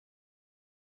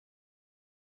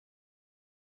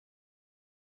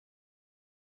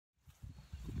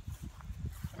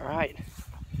Alright,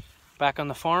 back on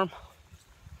the farm.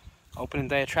 Opening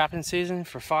day of trapping season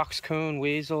for fox, coon,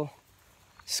 weasel,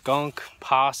 skunk,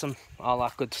 possum, all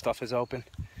that good stuff is open.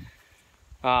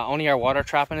 Only our water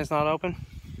trapping is not open.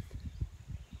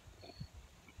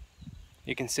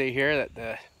 You can see here that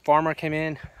the farmer came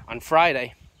in on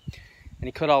Friday and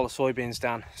he cut all the soybeans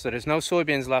down. So there's no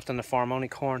soybeans left on the farm, only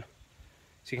corn.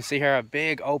 So you can see here a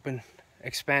big open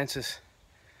expanses,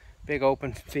 big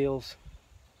open fields.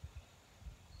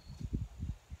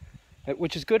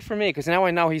 Which is good for me because now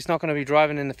I know he's not going to be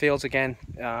driving in the fields again.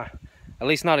 At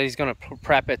least not that he's going to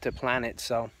prep it to plant it.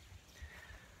 So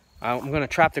I'm going to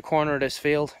trap the corner of this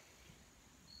field.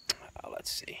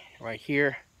 Let's see, right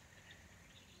here.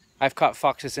 I've caught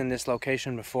foxes in this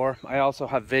location before. I also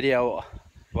have video,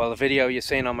 well, the video you've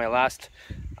seen on my last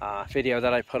video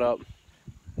that I put up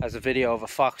as a video of a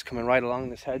fox coming right along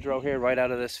this hedgerow here, right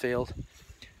out of this field.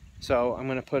 So I'm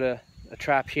going to put a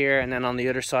trap here, and then on the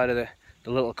other side of the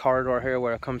little corridor here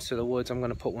where it comes to the woods, I'm going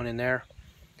to put one in there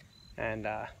and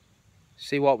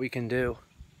see what we can do.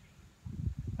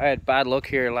 I had bad luck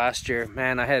here last year,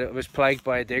 man. I was plagued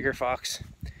by a digger fox.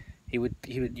 He would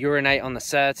urinate on the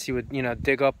sets. He would, you know,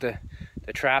 dig up the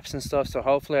traps and stuff. So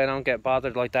hopefully I don't get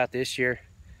bothered like that this year.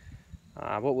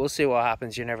 But we'll see what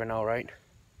happens. You never know, right?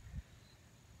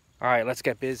 All right, let's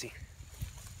get busy.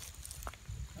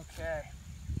 Okay.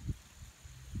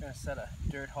 I'm gonna set a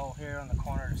dirt hole here on the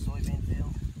corner of the soybean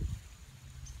field.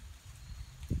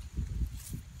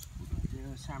 What I'm gonna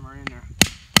do is hammer in there.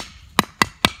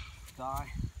 Die.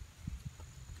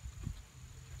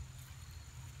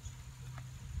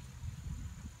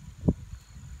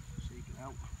 Shake it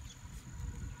out.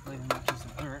 Leave as much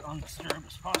of the dirt undisturbed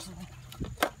as possible.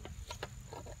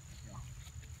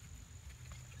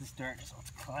 This dirt is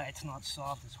clay, it's not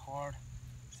soft, it's hard.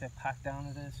 See how packed down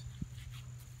it is.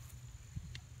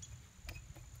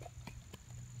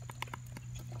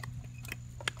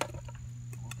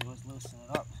 What we'll do is loosen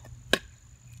it up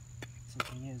so we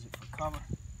can use it for cover.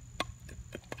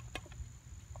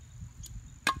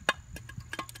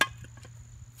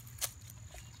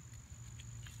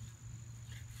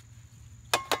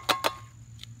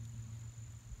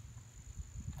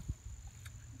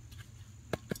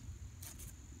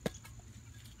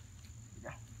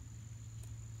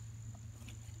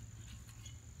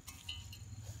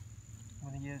 I'm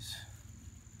going to use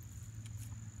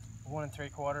a 1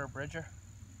 3/4 Bridger.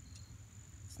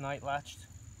 It's night latched.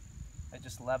 I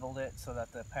just leveled it so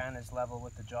that the pan is level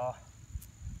with the jaw.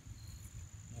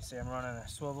 You can see I'm running a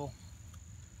swivel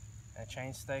and a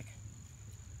chain stake.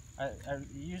 I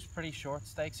use pretty short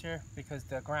stakes here because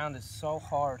the ground is so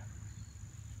hard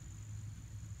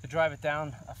to drive it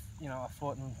down a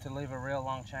foot and to leave a real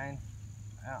long chain.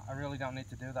 I really don't need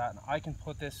to do that. I can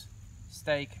put this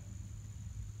stake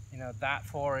that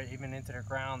far even into the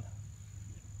ground,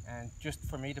 and just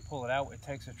for me to pull it out, it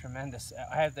takes a tremendous,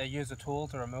 I have to use a tool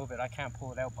to remove it. I can't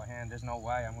pull it out by hand. There's no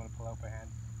way I'm going to pull it out by hand.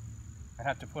 I'd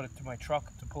have to put it to my truck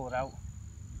to pull it out.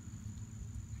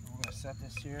 So we're going to set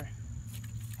this here.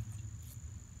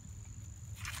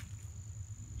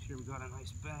 Make sure we got a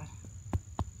nice bed.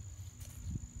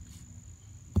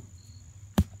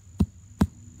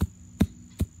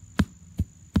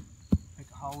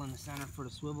 Hole in the center for the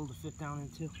swivel to fit down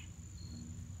into.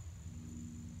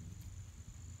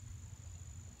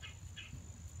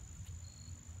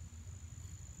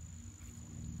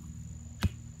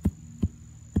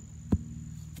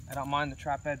 I don't mind the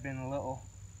trap bed being a little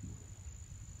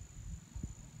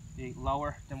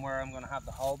lower than where I'm going to have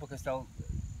the hole because they'll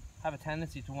have a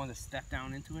tendency to want to step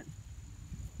down into it.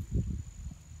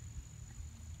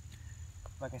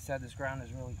 Like I said, this ground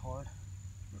is really hard.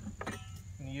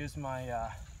 I'm going to use my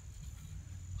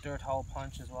dirt hole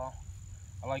punch as well.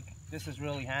 This is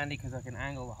really handy because I can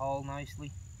angle the hole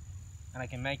nicely, and I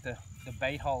can make the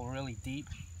bait hole really deep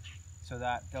so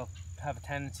that they'll have a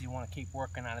tendency to want to keep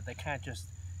working at it. They can't just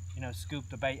scoop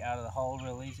the bait out of the hole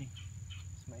real easy.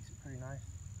 This makes it pretty nice.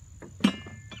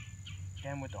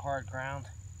 Again, with the hard ground,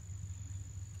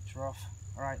 it's rough.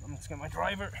 All right, let's get my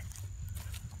driver.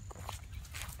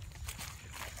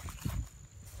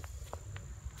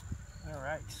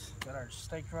 Alright, got our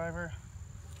stake driver,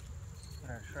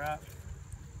 got our trap.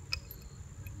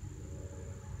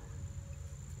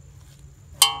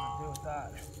 What I'm going to do with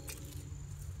that is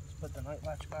put the night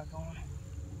latch back on.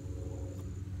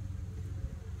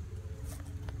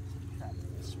 Tap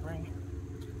the spring.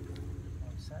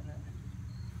 I'm setting it.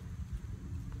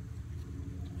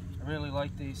 I really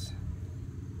like these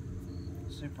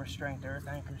super strength earth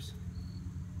anchors.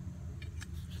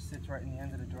 Just sits right in the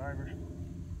end of the driver.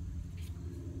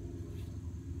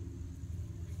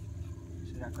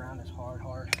 That ground is hard.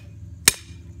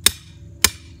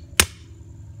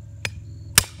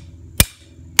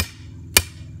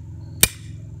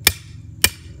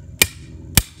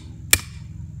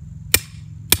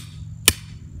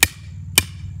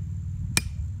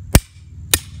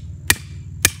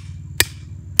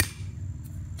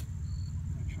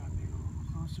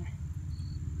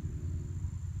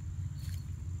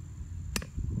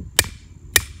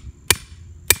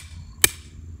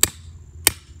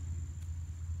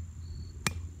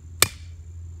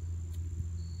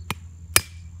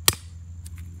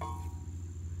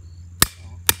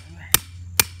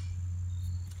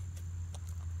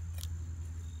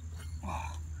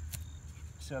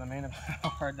 See what I mean about how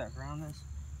hard that ground is?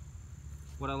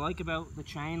 What I like about the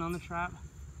chain on the trap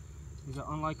is that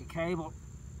unlike a cable,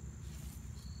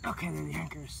 okay, there the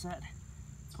anchor is set.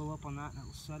 Pull up on that and it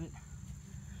will set it.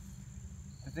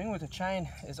 The thing with the chain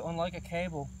is, unlike a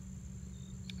cable,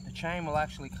 the chain will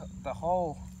actually, the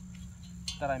hole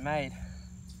that I made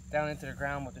down into the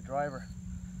ground with the driver,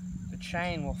 the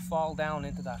chain will fall down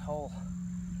into that hole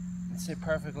and sit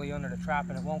perfectly under the trap,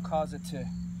 and it won't cause it to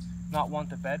not want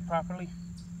to bed properly.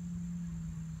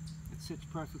 It sits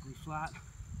perfectly flat.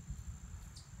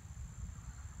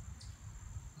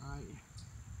 Alright,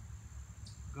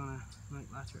 gonna night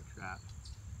latch our trap.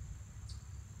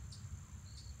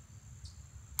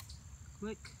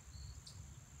 Click.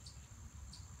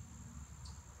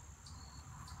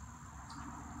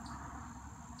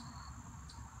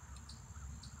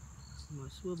 My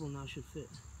swivel now should fit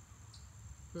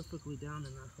perfectly down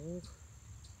in that hole.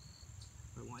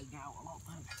 If I widen out a little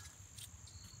bit.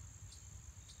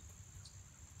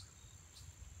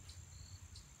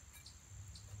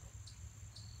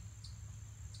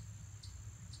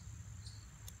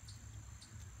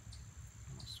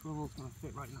 My swivel's going to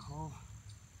fit right in the hole.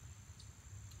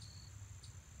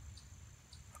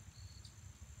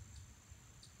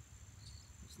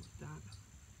 Just like that.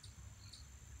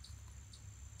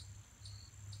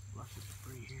 Lots of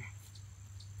debris here.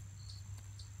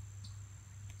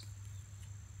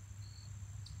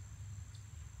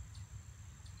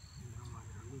 And now I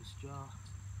got a loose jaw.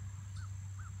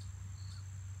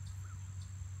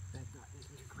 Bed that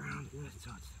into the ground good,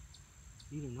 so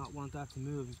you do not want that to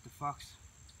move. If the fox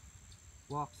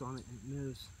walks on it and it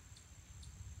moves,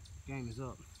 game is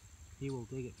up. He will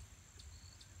dig it.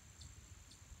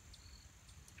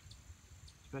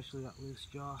 Especially that loose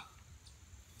jaw.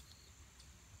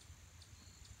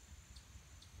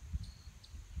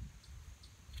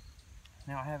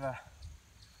 Now I have a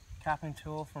capping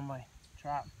tool from my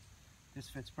trap. This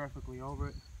fits perfectly over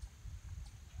it,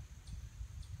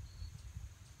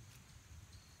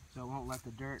 so it won't let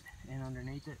the dirt in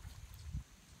underneath it.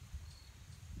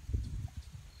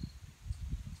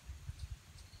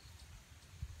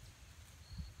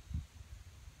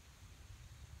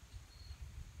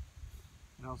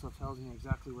 It also tells me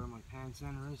exactly where my pan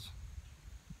center is.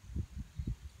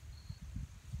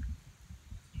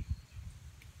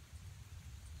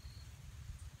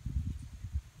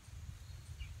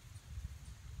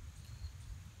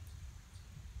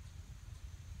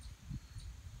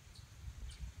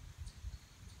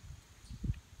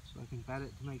 So I can bed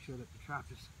it to make sure that the trap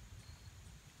is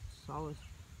solid.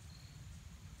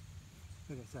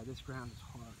 Like I said, this ground is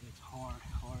hard. It's hard.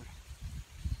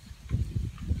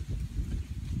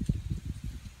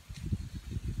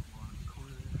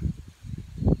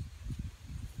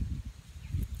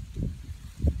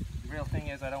 The real thing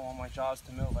is, I don't want my jaws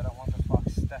to move. I don't want the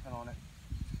fox stepping on it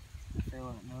and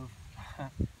feeling it move.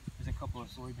 There's a couple of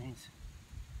soybeans.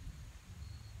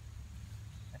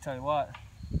 I tell you what,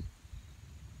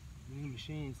 these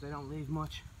machines, they don't leave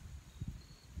much.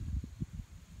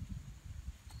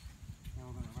 Now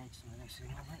we're going to rake some of this in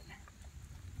over it.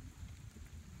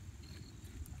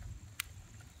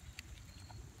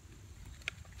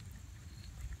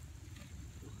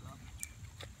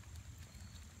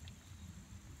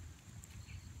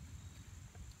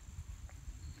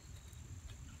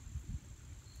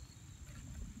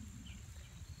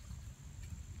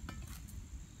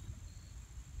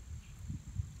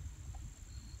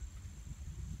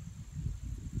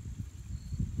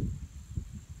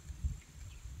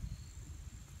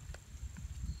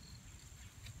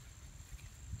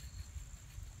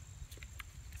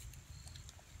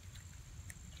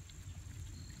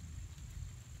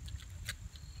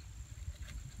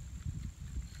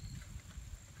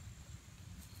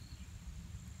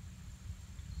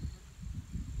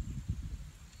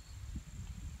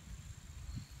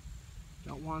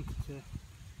 Don't want to,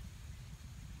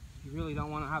 you really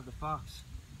don't want to have the fox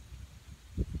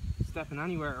stepping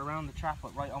anywhere around the trap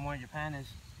but right on where your pan is.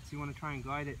 So you want to try and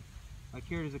guide it. Like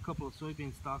here, there's a couple of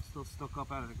soybean stalks still stuck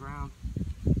up out of the ground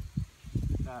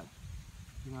that,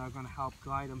 you know, are going to help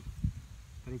guide him.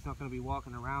 But he's not going to be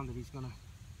walking around it. He's going to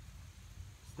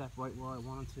step right where I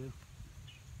want him to.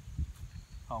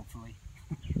 Hopefully.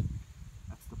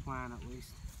 That's the plan, at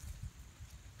least.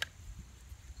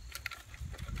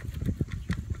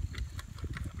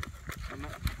 It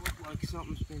might look like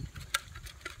something's been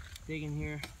digging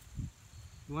here.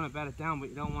 You want to bed it down, but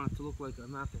you don't want it to look like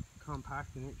I'm after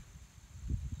compacting it.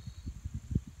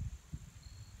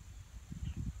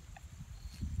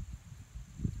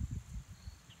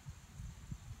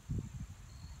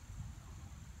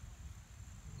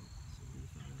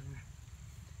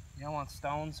 You don't want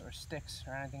stones or sticks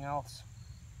or anything else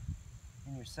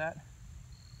in your set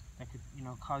that could, you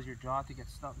know, cause your jaw to get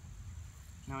stuck.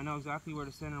 Now I know exactly where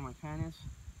the center of my pan is.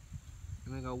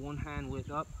 I'm gonna go one hand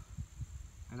width up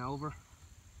and over.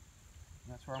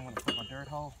 And that's where I'm gonna put my dirt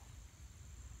hole.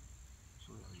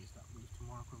 So I'll use that leaf to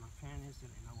mark where my pan is,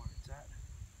 then I know where it's at.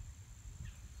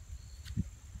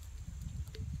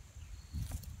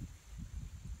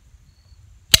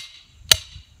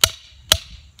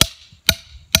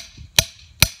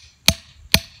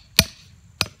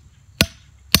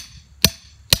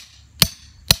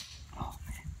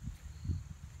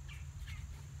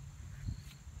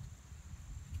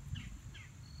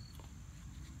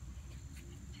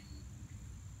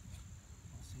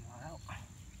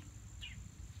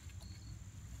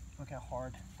 Look how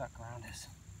hard that ground is.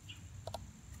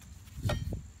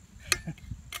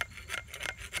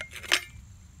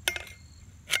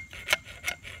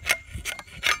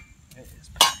 It is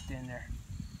packed in there.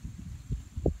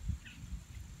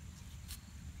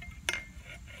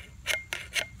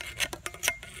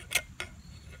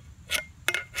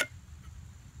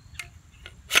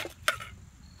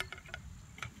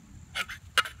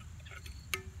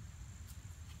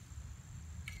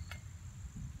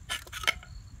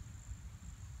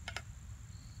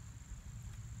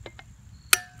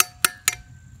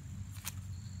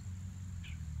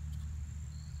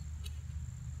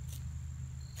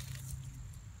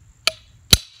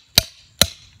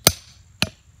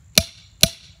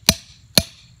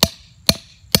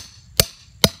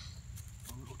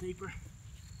 Deeper.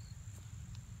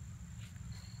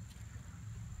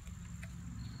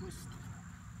 Twist.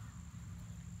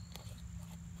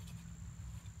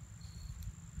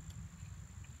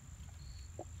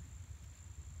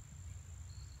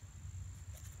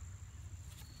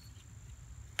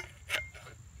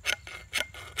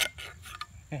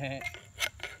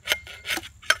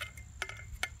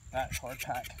 That's hard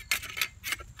pack.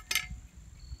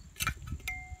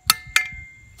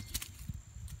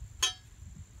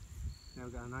 Now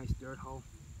we've got a nice dirt hole.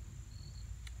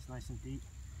 It's nice and deep.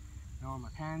 Know where my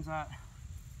pan's at.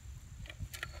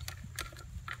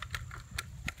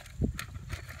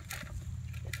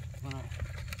 I'm gonna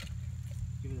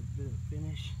give it a bit of a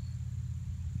finish.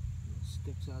 Little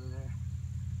sticks out of there.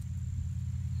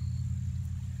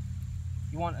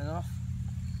 You want enough.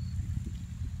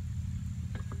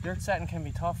 Dirt setting can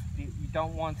be tough. You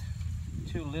don't want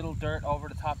too little dirt over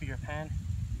the top of your pan.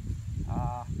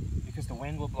 Because the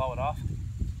wind will blow it off,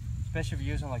 especially if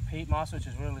you're using like peat moss, which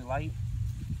is really light.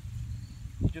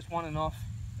 You just want enough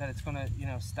that it's gonna, you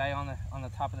know, stay on the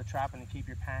top of the trap and to keep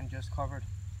your pan just covered.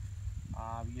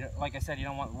 Like I said, you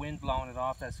don't want wind blowing it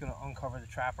off that's gonna uncover the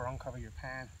trap or uncover your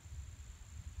pan.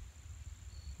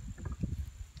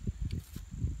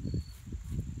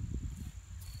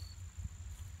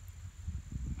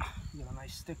 You got a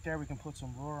nice stick there. We can put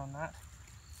some lure on that.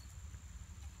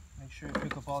 Make sure you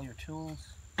pick up all your tools.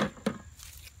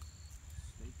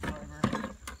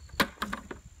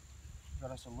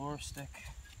 Got us a lure stick,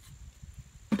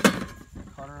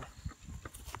 cutter,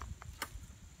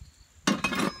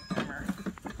 hammer.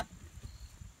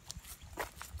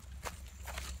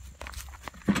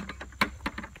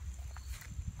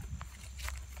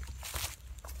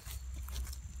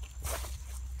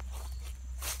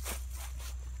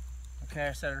 Okay,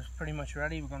 our setter's pretty much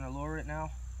ready. We're going to lure it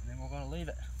now, and then we're going to leave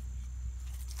it.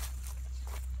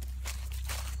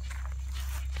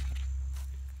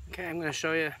 Okay, I'm going to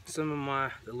show you some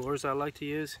of the lures I like to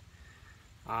use.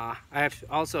 I have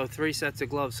also 3 sets of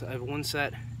gloves. I have one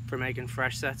set for making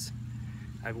fresh sets.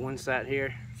 I have one set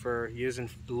here for using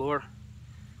the lure.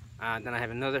 Then I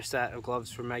have another set of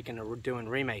gloves for doing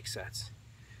remake sets.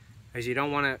 As you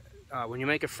don't want to, when you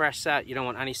make a fresh set, you don't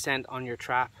want any scent on your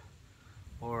trap,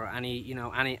 or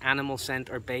any animal scent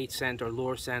or bait scent or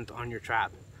lure scent on your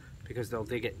trap, because they'll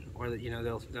dig it, or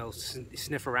they'll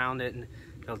sniff around it and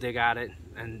they'll dig at it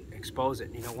and expose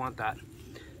it. You don't want that.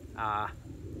 I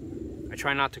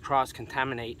try not to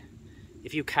cross-contaminate.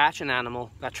 If you catch an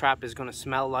animal, that trap is going to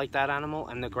smell like that animal,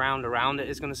 and the ground around it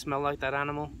is going to smell like that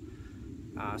animal.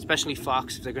 Especially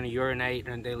fox, if they're going to urinate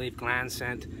and they leave gland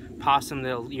scent. Possum,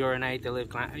 they'll urinate, they leave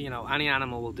gland. Any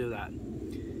animal will do that.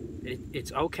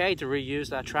 It's okay to reuse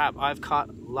that trap. I've caught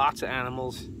lots of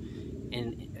animals,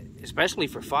 especially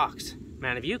for fox.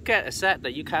 Man, if you get a set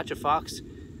that you catch a fox,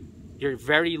 you're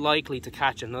very likely to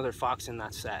catch another fox in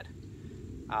that set.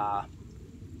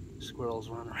 Squirrels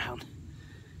run around.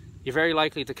 You're very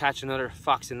likely to catch another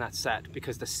fox in that set,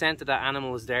 because the scent of that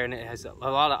animal is there, and it has a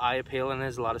lot of eye appeal and it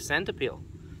has a lot of scent appeal.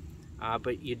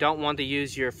 But you don't want to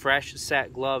use your fresh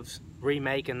set gloves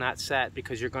remaking that set,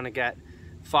 because you're going to get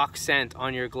fox scent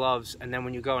on your gloves, and then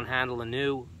when you go and handle a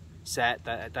new set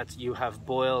that you have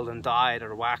boiled and dyed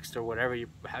or waxed or whatever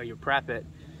how you prep it,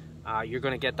 you're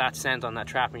going to get that scent on that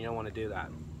trap, and you don't want to do that.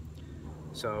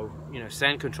 So, you know,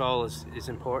 scent control is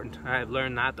important. I have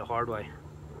learned that the hard way.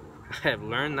 I have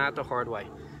learned that the hard way.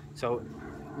 So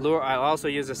lure, I also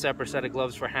use a separate set of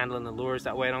gloves for handling the lures.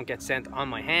 That way I don't get scent on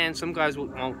my hands. Some guys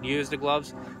won't use the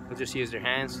gloves, they'll just use their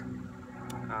hands.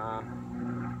 I'll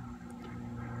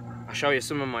show you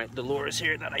some of the lures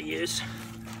here that I use.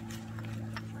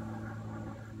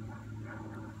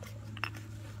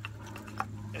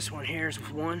 This one here is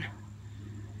one.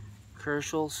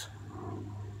 Kerschel's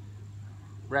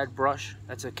Red Brush.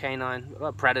 That's a canine,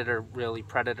 predator, really,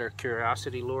 predator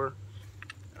curiosity lure.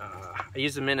 I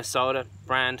use the Minnesota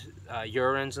brand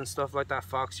urines and stuff like that,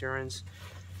 fox urines.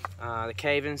 The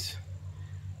Cavens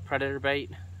predator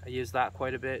bait, I use that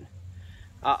quite a bit.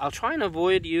 I'll try and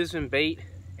avoid using bait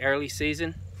early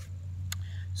season.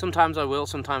 Sometimes I will,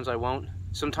 sometimes I won't.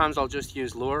 Sometimes I'll just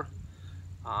use lure,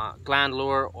 gland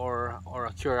lure or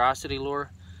a curiosity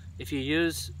lure. If you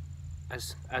use,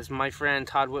 as my friend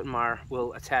Todd Whitmire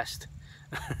will attest,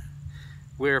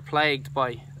 we're plagued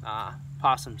by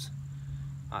possums.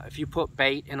 If you put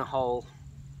bait in a hole,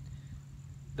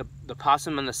 the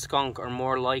possum and the skunk are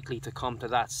more likely to come to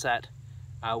that set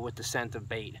with the scent of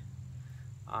bait.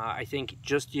 I think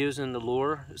just using the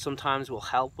lure sometimes will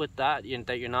help with that,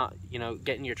 that you're not,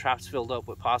 getting your traps filled up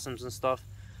with possums and stuff.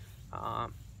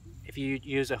 If you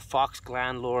use a fox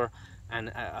gland lure and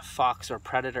a fox or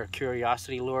predator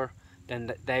curiosity lure,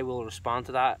 then they will respond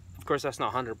to that. Of course, that's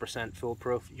not 100%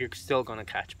 foolproof. You're still going to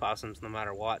catch possums no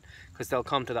matter what, because they'll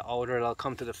come to the odor, they'll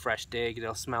come to the fresh dig,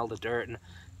 they'll smell the dirt, and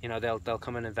they'll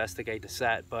come and investigate the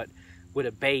set. But with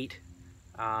a bait,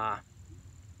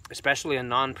 especially a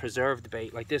non-preserved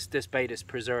bait like this bait is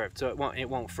preserved, so it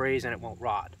won't freeze and it won't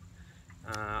rot.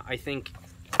 I think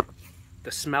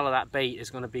the smell of that bait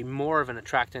is going to be more of an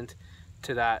attractant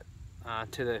to that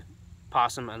to the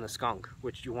possum and the skunk,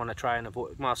 which you want to try and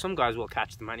avoid. Well, some guys will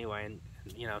catch them anyway and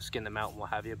skin them out and what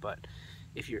have you, but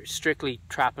if you're strictly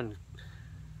trapping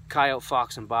coyote,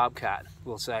 fox and bobcat,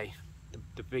 we'll say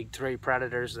the big three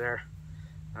predators there,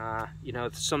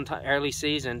 sometime early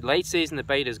season, late season, the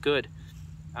bait is good,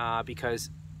 because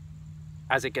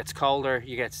as it gets colder,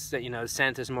 you get, the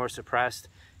scent is more suppressed,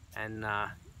 and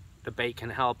the bait can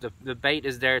help. The bait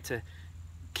is there to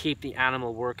keep the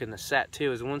animal working the set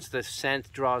too. Is once the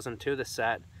scent draws them to the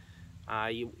set,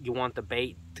 you want the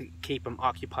bait to keep him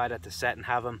occupied at the set and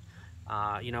have him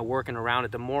working around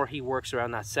it. The more he works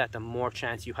around that set, the more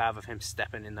chance you have of him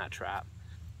stepping in that trap.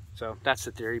 So that's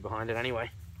the theory behind it anyway.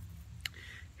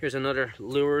 Here's another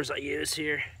lures I use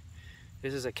here.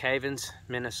 This is a Cavens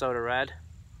Minnesota Red.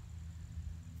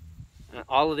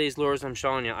 All of these lures I'm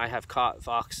showing you, I have caught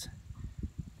fox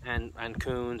and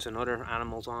coons and other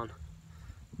animals on.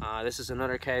 This is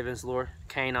another Cavens lure,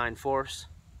 Canine Force.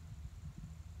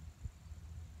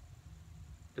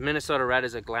 The Minnesota Red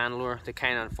is a gland lure. The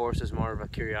Canine Force is more of a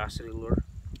curiosity lure.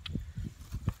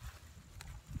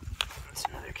 That's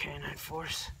another Canine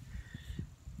Force.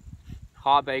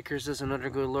 Hawbakers is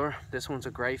another good lure. This one's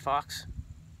a gray fox.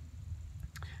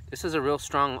 This is a real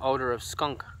strong odor of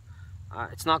skunk.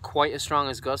 It's not quite as strong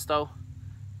as Gusto,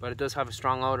 but it does have a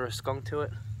strong odor of skunk to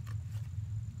it.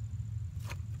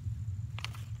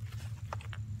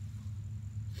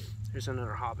 Here's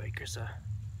another Hawbaker. It's a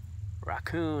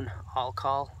raccoon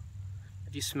alcohol.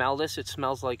 If you smell this, it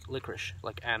smells like licorice,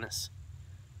 like anise.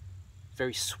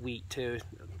 Very sweet too.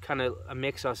 Kind of a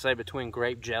mix, I'll say, between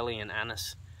grape jelly and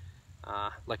anise.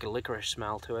 Like a licorice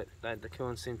smell to it. The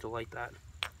coons seem to like that.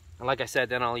 And like I said,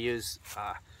 then I'll use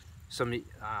some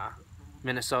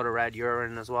Minnesota Red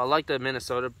urine as well. I like the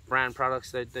Minnesota brand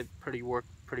products. They work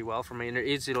pretty well for me, and they're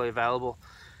easily available.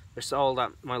 They're sold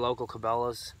at my local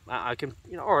Cabela's. I can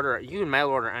order. You can mail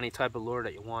order any type of lure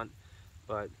that you want,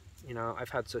 but I've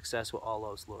had success with all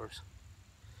those lures.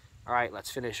 All right,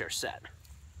 let's finish our set.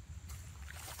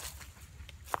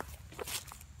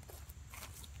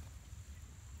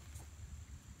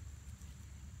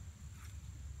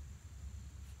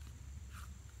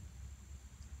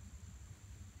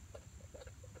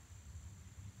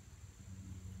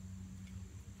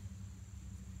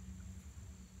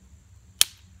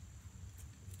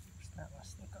 Snap my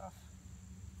stick off.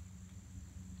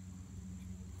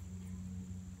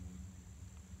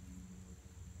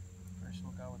 First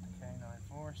we'll go with the Canine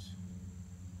Force.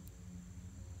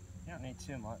 You don't need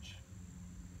too much.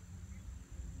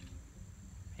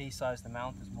 Pea-sized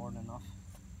amount is more than enough.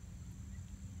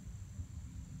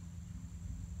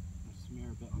 Smear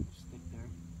a bit on the stick there.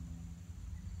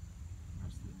 The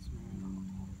rest of it smearing on the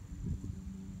hole.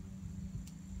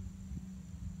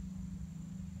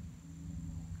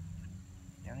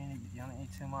 You don't need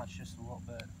too much, just a little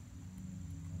bit.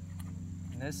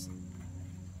 And this,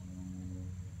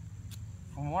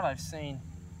 from what I've seen,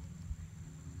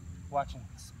 watching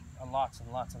lots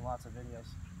and lots and lots of videos,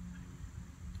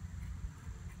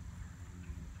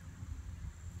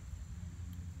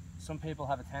 some people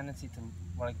have a tendency to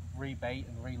like rebait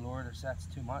and relure their sets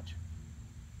too much.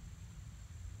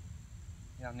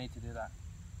 You don't need to do that.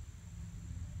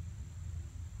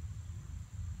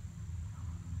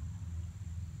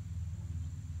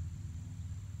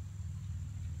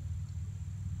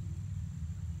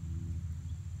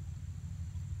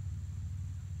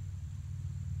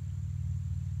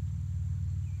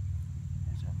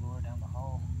 There's our lure down the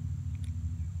hole.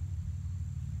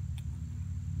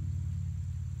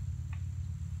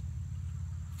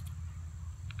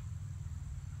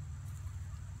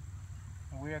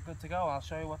 We are good to go. I'll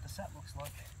show you what the set looks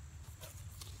like.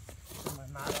 Put my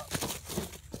mat up.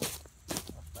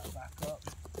 Lift that back up.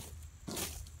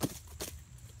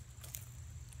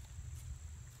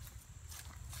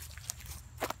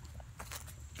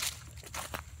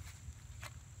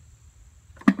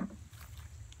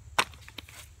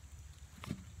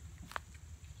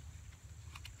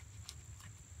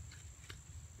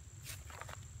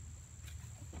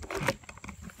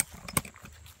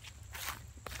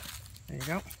 There you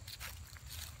go.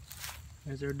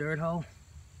 There's our dirt hole.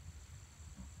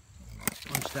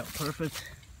 Punched out perfect.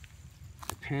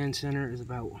 The pan center is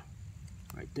about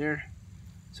right there,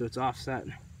 so it's offset.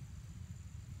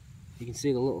 You can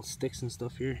see the little sticks and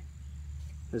stuff here.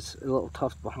 There's a little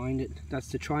tuft behind it. That's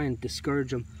to try and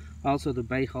discourage them. Also, the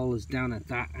bait hole is down at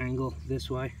that angle this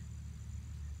way.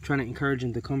 Trying to encourage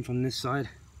them to come from this side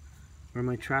where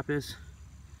my trap is.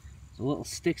 The little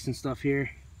sticks and stuff here,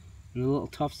 and the little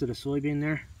tufts of the soybean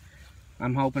there,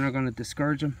 I'm hoping are going to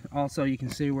discourage them. Also, you can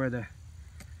see where the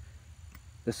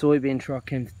soybean truck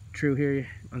came through here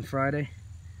on Friday,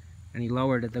 and he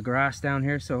lowered the grass down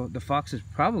here, so the fox is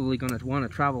probably going to want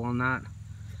to travel on that.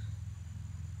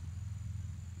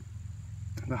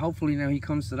 But hopefully now he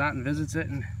comes to that and visits it,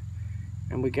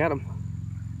 and we get him.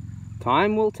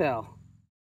 Time will tell.